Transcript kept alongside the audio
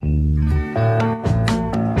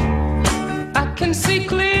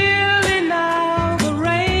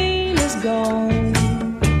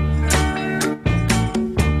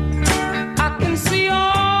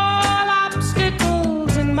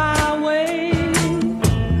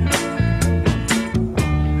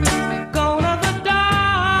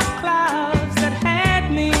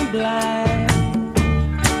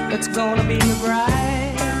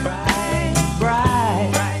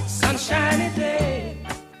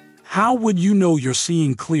How would you know you're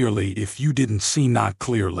seeing clearly if you didn't see not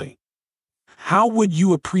clearly? How would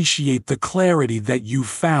you appreciate the clarity that you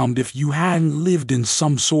found if you hadn't lived in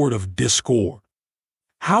some sort of discord?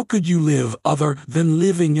 How could you live other than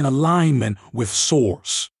living in alignment with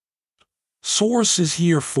Source? Source is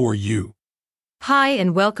here for you. Hi,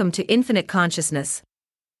 and welcome to Infinite Consciousness,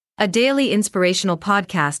 a daily inspirational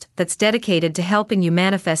podcast that's dedicated to helping you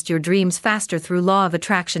manifest your dreams faster through law of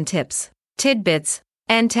attraction tips, tidbits,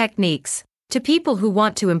 and techniques to people who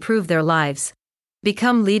want to improve their lives,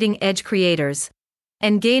 become leading-edge creators,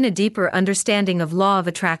 and gain a deeper understanding of law of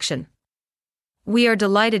attraction. We are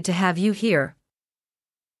delighted to have you here.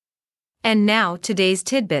 And now, today's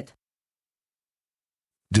tidbit.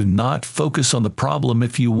 Do not focus on the problem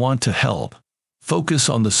if you want to help. Focus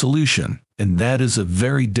on the solution, and that is a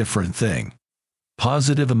very different thing.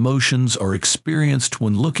 Positive emotions are experienced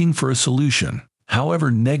when looking for a solution.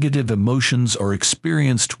 However, negative emotions are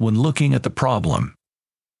experienced when looking at the problem.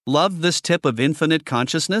 Love this tip of infinite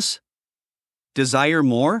consciousness? Desire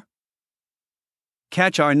more?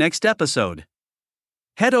 Catch our next episode.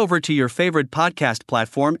 Head over to your favorite podcast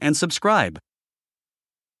platform and subscribe.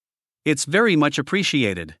 It's very much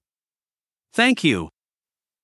appreciated. Thank you.